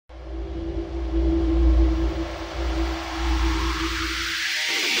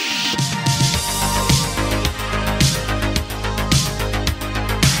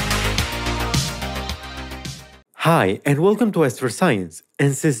Hi, and welcome to Astro Science.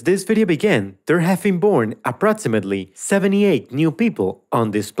 And since this video began, there have been born approximately 78 new people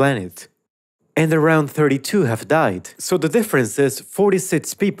on this planet. And around 32 have died, so the difference is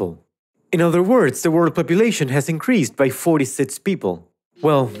 46 people. In other words, the world population has increased by 46 people.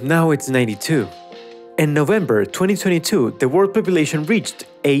 Well, now it's 92. In November 2022, the world population reached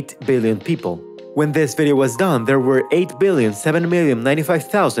 8 billion people. When this video was done, there were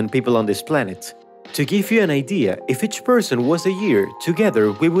 8,7,095,000 people on this planet. To give you an idea, if each person was a year,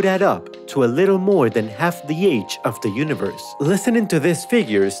 together we would add up to a little more than half the age of the universe. Listening to these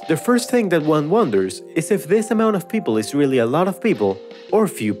figures, the first thing that one wonders is if this amount of people is really a lot of people or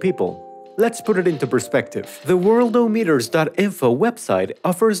few people. Let's put it into perspective. The worldometers.info website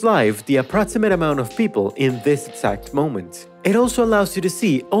offers live the approximate amount of people in this exact moment. It also allows you to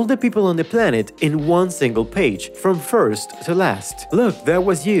see all the people on the planet in one single page, from first to last. Look, that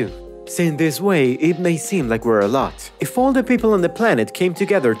was you. Seen this way, it may seem like we're a lot. If all the people on the planet came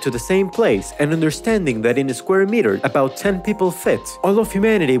together to the same place and understanding that in a square meter about 10 people fit, all of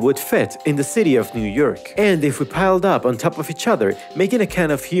humanity would fit in the city of New York. And if we piled up on top of each other, making a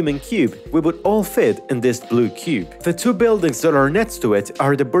kind of human cube, we would all fit in this blue cube. The two buildings that are next to it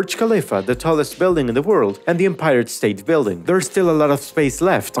are the Burj Khalifa, the tallest building in the world, and the Empire State Building. There's still a lot of space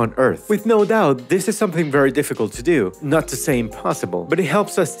left on Earth. With no doubt, this is something very difficult to do, not to say impossible, but it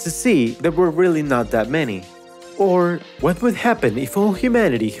helps us to see that we're really not that many. Or what would happen if all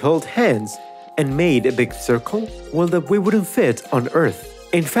humanity held hands and made a big circle? Well, that we wouldn't fit on Earth.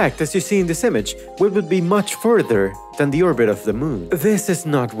 In fact, as you see in this image, we would be much further than the orbit of the moon. This is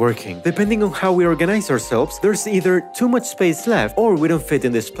not working. Depending on how we organize ourselves, there's either too much space left or we don't fit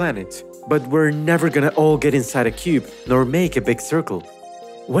in this planet. But we're never gonna all get inside a cube nor make a big circle.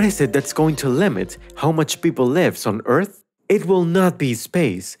 What is it that's going to limit how much people lives on Earth? It will not be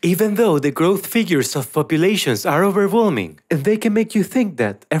space, even though the growth figures of populations are overwhelming, and they can make you think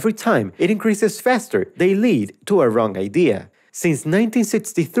that every time it increases faster, they lead to a wrong idea. Since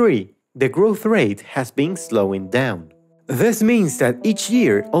 1963, the growth rate has been slowing down. This means that each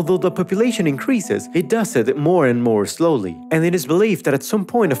year, although the population increases, it does it more and more slowly, and it is believed that at some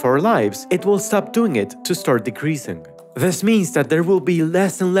point of our lives, it will stop doing it to start decreasing. This means that there will be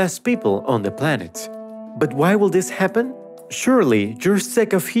less and less people on the planet. But why will this happen? Surely, you're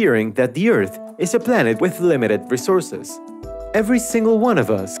sick of hearing that the Earth is a planet with limited resources. Every single one of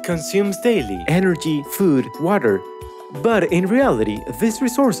us consumes daily energy, food, water. But in reality, these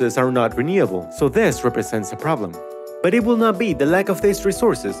resources are not renewable, so this represents a problem. But it will not be the lack of these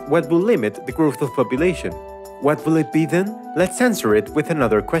resources what will limit the growth of population. What will it be then? Let's answer it with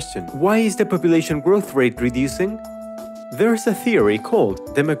another question. Why is the population growth rate reducing? There's a theory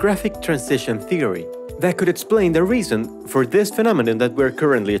called demographic transition theory that could explain the reason for this phenomenon that we're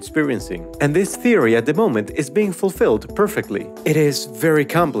currently experiencing. And this theory at the moment is being fulfilled perfectly. It is very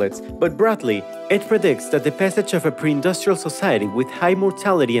complex, but broadly, it predicts that the passage of a pre-industrial society with high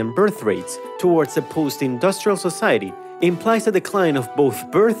mortality and birth rates towards a post-industrial society implies a decline of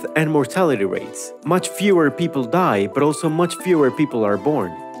both birth and mortality rates. Much fewer people die, but also much fewer people are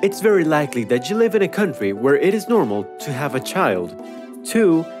born. It's very likely that you live in a country where it is normal to have a child.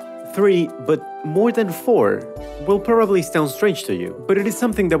 2, 3, but more than 4 will probably sound strange to you, but it is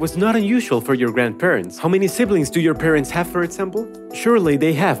something that was not unusual for your grandparents. How many siblings do your parents have, for example? Surely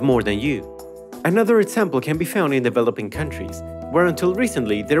they have more than you. Another example can be found in developing countries, where until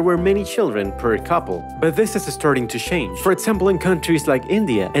recently there were many children per couple, but this is starting to change. For example, in countries like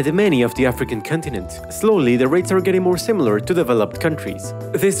India and many of the African continent, slowly the rates are getting more similar to developed countries.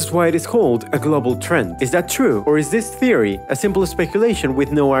 This is why it is called a global trend. Is that true, or is this theory a simple speculation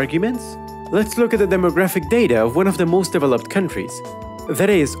with no arguments? Let's look at the demographic data of one of the most developed countries. That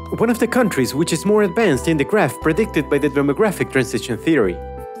is, one of the countries which is more advanced in the graph predicted by the demographic transition theory: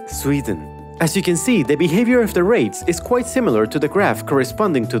 Sweden. As you can see, the behavior of the rates is quite similar to the graph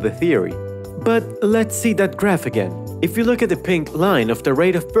corresponding to the theory. But let's see that graph again. If you look at the pink line of the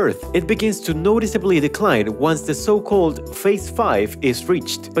rate of birth, it begins to noticeably decline once the so-called phase 5 is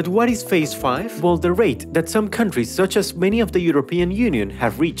reached. But what is phase 5? Well, the rate that some countries, such as many of the European Union,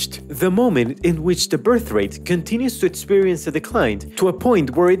 have reached. The moment in which the birth rate continues to experience a decline to a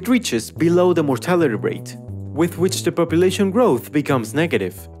point where it reaches below the mortality rate, with which the population growth becomes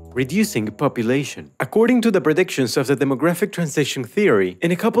negative, reducing population. According to the predictions of the demographic transition theory, in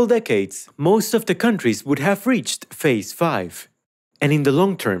a couple decades, most of the countries would have reached phase 5. And in the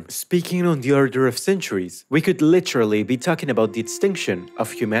long term, speaking on the order of centuries, we could literally be talking about the extinction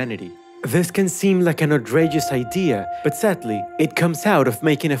of humanity. This can seem like an outrageous idea, but sadly, it comes out of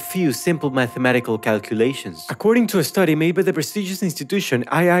making a few simple mathematical calculations. According to a study made by the prestigious institution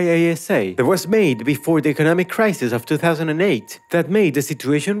IIASA that was made before the economic crisis of 2008 that made the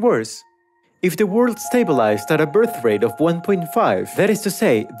situation worse, if the world stabilized at a birth rate of 1.5, that is to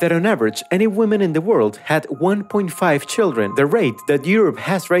say that on average any woman in the world had 1.5 children, the rate that Europe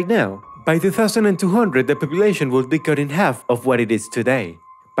has right now, by 2200 the population would be cut in half of what it is today.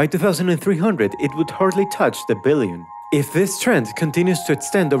 By 2300, it would hardly touch the billion. If this trend continues to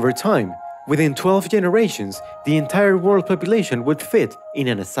extend over time, within 12 generations, the entire world population would fit in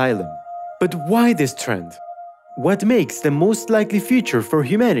an asylum. But why this trend? What makes the most likely future for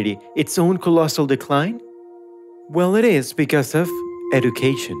humanity its own colossal decline? Well, it is because of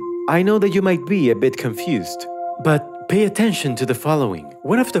education. I know that you might be a bit confused, but pay attention to the following.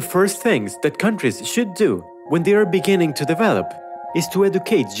 One of the first things that countries should do when they are beginning to develop is to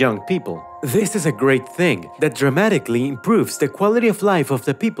educate young people. This is a great thing that dramatically improves the quality of life of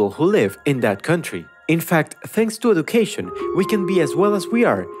the people who live in that country. In fact, thanks to education, we can be as well as we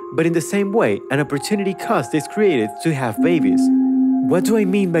are, but in the same way, an opportunity cost is created to have babies. What do I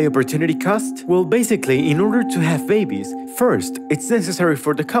mean by opportunity cost? Well, basically, in order to have babies, first, it's necessary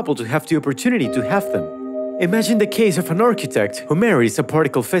for the couple to have the opportunity to have them. Imagine the case of an architect who marries a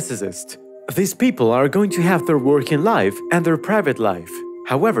particle physicist. These people are going to have their working life and their private life.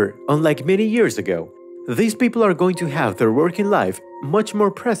 However, unlike many years ago, these people are going to have their working life much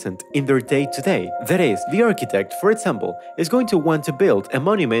more present in their day-to-day. That is, the architect, for example, is going to want to build a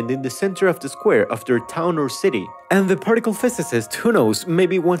monument in the center of the square of their town or city. And the particle physicist, who knows,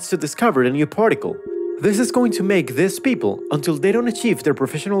 maybe wants to discover a new particle. This is going to make these people, until they don't achieve their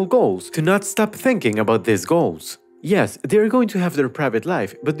professional goals, to not stop thinking about these goals. Yes, they are going to have their private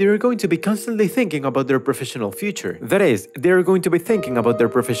life, but they are going to be constantly thinking about their professional future. That is, they are going to be thinking about their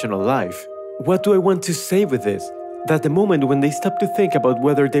professional life. What do I want to say with this? That the moment when they stop to think about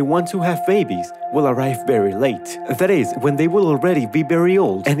whether they want to have babies will arrive very late. That is, when they will already be very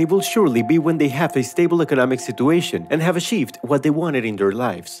old, and it will surely be when they have a stable economic situation and have achieved what they wanted in their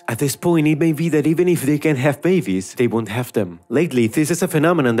lives. At this point, it may be that even if they can have babies, they won't have them. Lately, this is a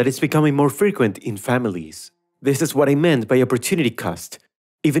phenomenon that is becoming more frequent in families. This is what I meant by opportunity cost.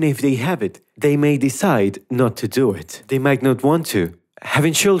 Even if they have it, they may decide not to do it. They might not want to.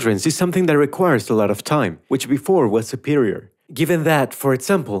 Having children is something that requires a lot of time, which before was superior. Given that, for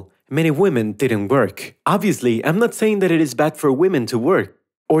example, many women didn't work. Obviously, I'm not saying that it is bad for women to work,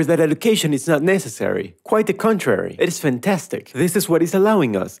 or that education is not necessary. Quite the contrary, it is fantastic. This is what is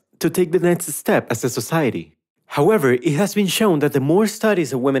allowing us to take the next step as a society. However, it has been shown that the more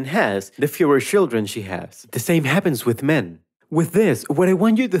studies a woman has, the fewer children she has. The same happens with men. With this, what I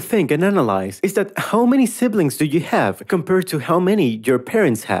want you to think and analyze is that how many siblings do you have compared to how many your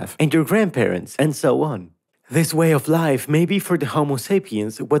parents have, and your grandparents, and so on. This way of life may be for the Homo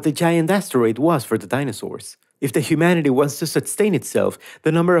sapiens what the giant asteroid was for the dinosaurs. If the humanity wants to sustain itself,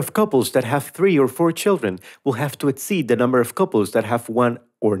 the number of couples that have 3 or 4 children will have to exceed the number of couples that have 1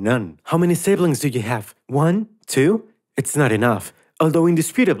 or none. How many siblings do you have? 1? 2? It's not enough. Although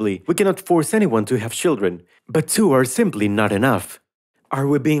indisputably, we cannot force anyone to have children, but 2 are simply not enough. Are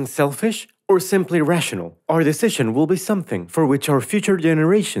we being selfish or simply rational? Our decision will be something for which our future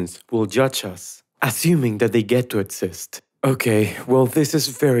generations will judge us, assuming that they get to exist. Okay, well, this is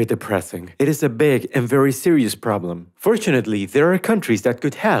very depressing. It is a big and very serious problem. Fortunately, there are countries that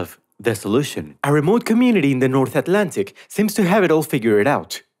could have the solution. A remote community in the North Atlantic seems to have it all figured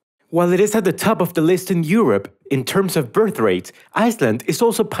out. While it is at the top of the list in Europe in terms of birth rate, Iceland is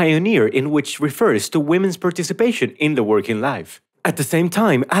also pioneer in which refers to women's participation in the working life. At the same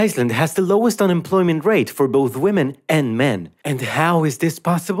time, Iceland has the lowest unemployment rate for both women and men. And how is this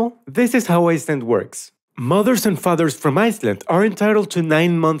possible? This is how Iceland works. Mothers and fathers from Iceland are entitled to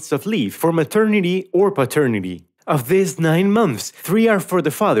 9 months of leave for maternity or paternity. Of these 9 months, 3 are for the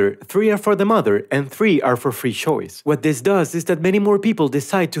father, 3 are for the mother, and 3 are for free choice. What this does is that many more people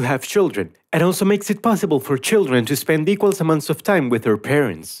decide to have children, and also makes it possible for children to spend equal amounts of time with their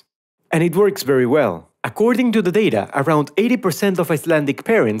parents. And it works very well. According to the data, around 80% of Icelandic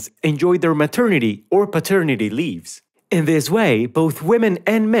parents enjoy their maternity or paternity leaves. In this way, both women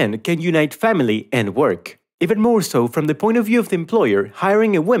and men can unite family and work. Even more so, from the point of view of the employer,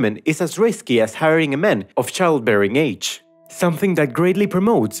 hiring a woman is as risky as hiring a man of childbearing age. Something that greatly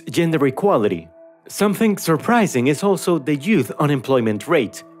promotes gender equality. Something surprising is also the youth unemployment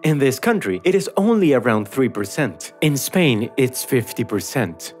rate. In this country, it is only around 3%. In Spain, it's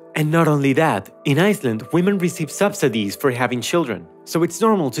 50%. And not only that, in Iceland, women receive subsidies for having children. So it's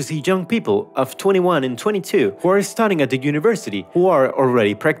normal to see young people of 21 and 22 who are studying at the university who are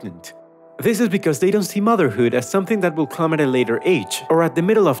already pregnant. This is because they don't see motherhood as something that will come at a later age or at the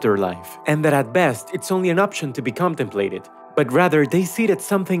middle of their life, and that at best it's only an option to be contemplated, but rather they see it as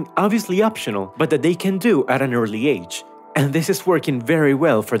something obviously optional but that they can do at an early age. And this is working very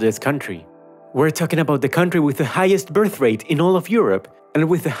well for this country. We're talking about the country with the highest birth rate in all of Europe, and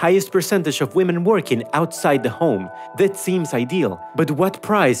with the highest percentage of women working outside the home. That seems ideal, but what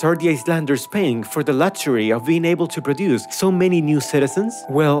price are the Icelanders paying for the luxury of being able to produce so many new citizens?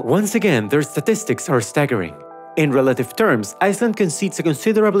 Well, once again, their statistics are staggering. In relative terms, Iceland concedes a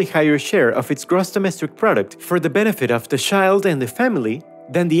considerably higher share of its gross domestic product for the benefit of the child and the family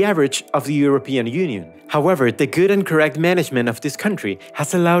than the average of the European Union. However, the good and correct management of this country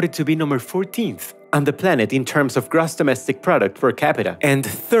has allowed it to be number 14th on the planet in terms of gross domestic product per capita, and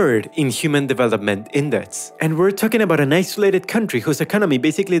 3rd in Human Development Index. And we're talking about an isolated country whose economy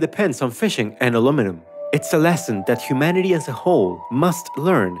basically depends on fishing and aluminum. It's a lesson that humanity as a whole must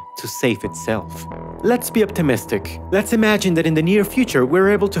learn to save itself. Let's be optimistic. Let's imagine that in the near future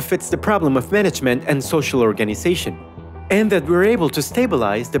we're able to fix the problem of management and social organization, and that we're able to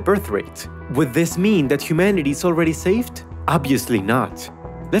stabilize the birth rate. Would this mean that humanity is already saved? Obviously not.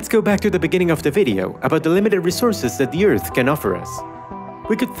 Let's go back to the beginning of the video about the limited resources that the Earth can offer us.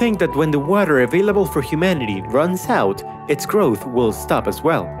 We could think that when the water available for humanity runs out, its growth will stop as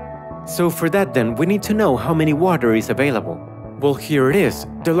well. So for that then, we need to know how many water is available. Well, here it is.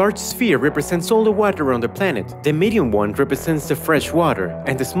 The large sphere represents all the water on the planet. The medium one represents the fresh water,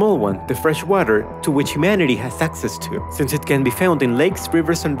 and the small one, the fresh water to which humanity has access to, since it can be found in lakes,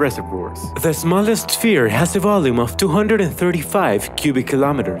 rivers, and reservoirs. The smallest sphere has a volume of 235 cubic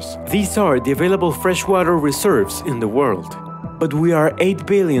kilometers. These are the available freshwater reserves in the world. But we are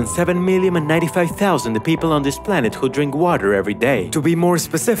 8,007,095,000 people on this planet who drink water every day. To be more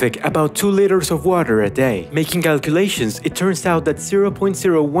specific, about 2 liters of water a day. Making calculations, it turns out that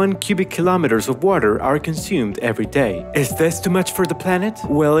 0.01 cubic kilometers of water are consumed every day. Is this too much for the planet?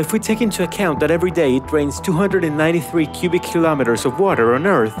 Well, if we take into account that every day it rains 293 cubic kilometers of water on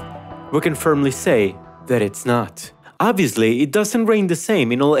Earth, we can firmly say that it's not. Obviously, it doesn't rain the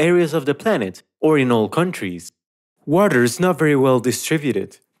same in all areas of the planet or in all countries. Water is not very well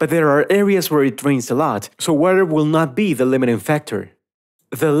distributed, but there are areas where it rains a lot, so water will not be the limiting factor.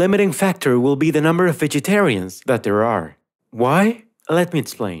 The limiting factor will be the number of vegetarians that there are. Why? Let me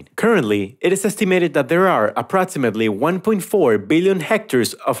explain. Currently, it is estimated that there are approximately 1.4 billion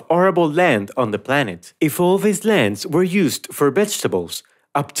hectares of arable land on the planet. If all these lands were used for vegetables,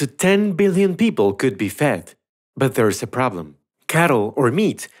 up to 10 billion people could be fed. But there's a problem. Cattle or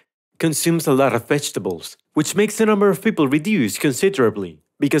meat consumes a lot of vegetables, which makes the number of people reduce considerably,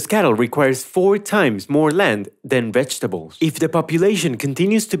 because cattle requires 4 times more land than vegetables. If the population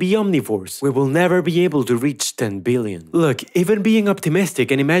continues to be omnivores, we will never be able to reach 10 billion. Look, even being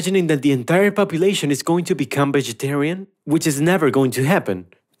optimistic and imagining that the entire population is going to become vegetarian, which is never going to happen,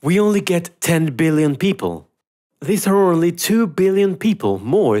 we only get 10 billion people. These are only 2 billion people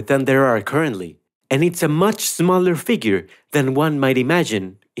more than there are currently, and it's a much smaller figure than one might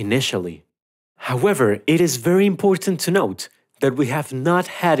imagine initially. However, it is very important to note that we have not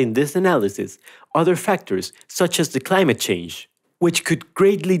had in this analysis other factors such as the climate change, which could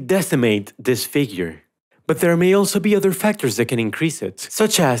greatly decimate this figure. But there may also be other factors that can increase it,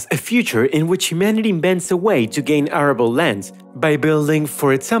 such as a future in which humanity invents a way to gain arable lands by building,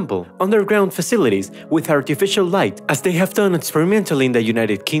 for example, underground facilities with artificial light, as they have done experimentally in the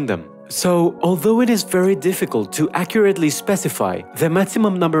United Kingdom. So, although it is very difficult to accurately specify the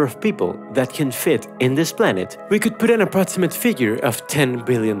maximum number of people that can fit in this planet, we could put an approximate figure of 10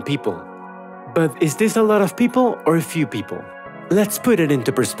 billion people. But is this a lot of people or a few people? Let's put it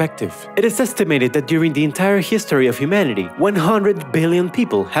into perspective. It is estimated that during the entire history of humanity, 100 billion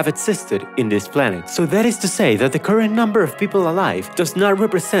people have existed in this planet. So that is to say that the current number of people alive does not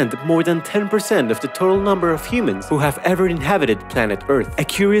represent more than 10% of the total number of humans who have ever inhabited planet Earth. A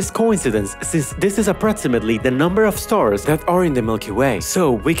curious coincidence, since this is approximately the number of stars that are in the Milky Way.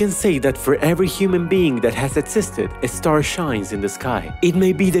 So we can say that for every human being that has existed, a star shines in the sky. It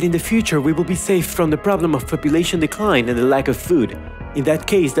may be that in the future we will be saved from the problem of population decline and the lack of food. In that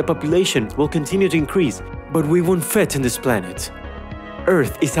case, the population will continue to increase, but we won't fit in this planet.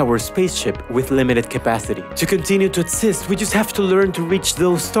 Earth is our spaceship with limited capacity. To continue to exist, we just have to learn to reach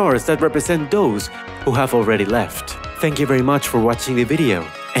those stars that represent those who have already left. Thank you very much for watching the video,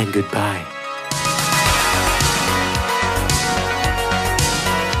 and goodbye.